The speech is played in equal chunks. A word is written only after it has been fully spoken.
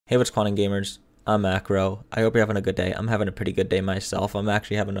Hey, what's calling gamers? I'm Macro. I hope you're having a good day. I'm having a pretty good day myself. I'm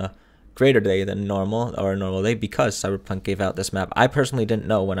actually having a greater day than normal, or a normal day, because Cyberpunk gave out this map. I personally didn't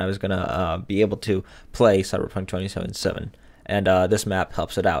know when I was going to be able to play Cyberpunk 2077. And this map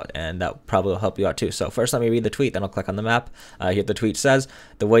helps it out, and that probably will help you out too. So first, let me read the tweet, then I'll click on the map. Here the tweet says,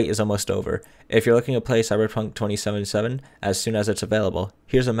 "The wait is almost over. If you're looking to play Cyberpunk 2077 as soon as it's available,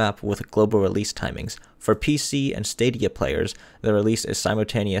 here's a map with global release timings. For PC and Stadia players, the release is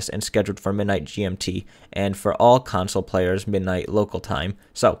simultaneous and scheduled for midnight GMT, and for all console players, midnight local time."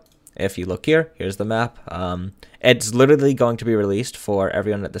 So if you look here, here's the map. It's literally going to be released for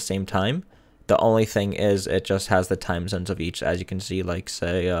everyone at the same time. The only thing is it just has the time zones of each, as you can see, like,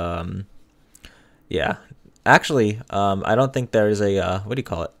 say, yeah. Actually, I don't think there's a, what do you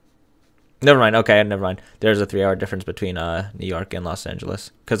call it? Never mind, okay, never mind. There's a 3-hour difference between New York and Los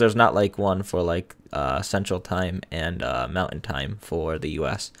Angeles, because there's not, like, one for, like, Central Time and Mountain Time for the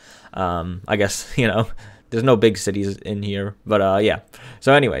U.S. I guess, you know, there's no big cities in here, but yeah.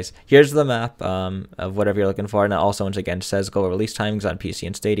 So anyways, here's the map of whatever you're looking for. And it also, once again, says global release timings on PC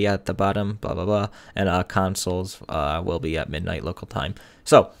and Stadia at the bottom, blah, blah, blah. And consoles will be at midnight local time.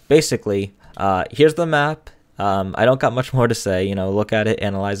 So basically, here's the map. I don't got much more to say. You know, look at it,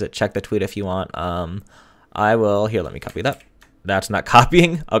 analyze it, check the tweet if you want. I will, here, let me copy that. That's not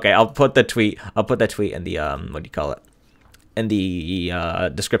copying. Okay, I'll put the tweet in the, what do you call it? In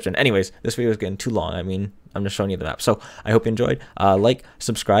the description. Anyways, this video is getting too long. I mean, I'm just showing you the map. So I hope you enjoyed. Like,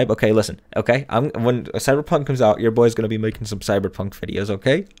 subscribe. Okay, listen. Okay, when Cyberpunk comes out, your boy's gonna be making some Cyberpunk videos.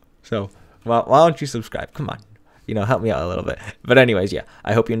 Okay, so well, why don't you subscribe? Come on, you know, help me out a little bit. But anyways, yeah,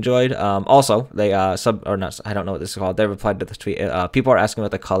 I hope you enjoyed. Also, they I don't know what this is called. They replied to this tweet. People are asking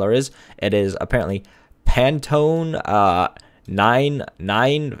what the color is. It is apparently Pantone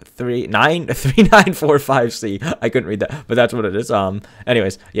 3945C. I couldn't read that, but that's what it is.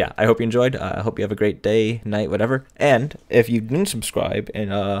 Anyways, yeah, I hope you enjoyed. I hope you have a great day, night, whatever. And if you didn't subscribe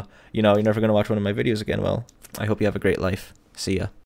and you know, you're never gonna watch one of my videos again, well, I hope you have a great life. See ya.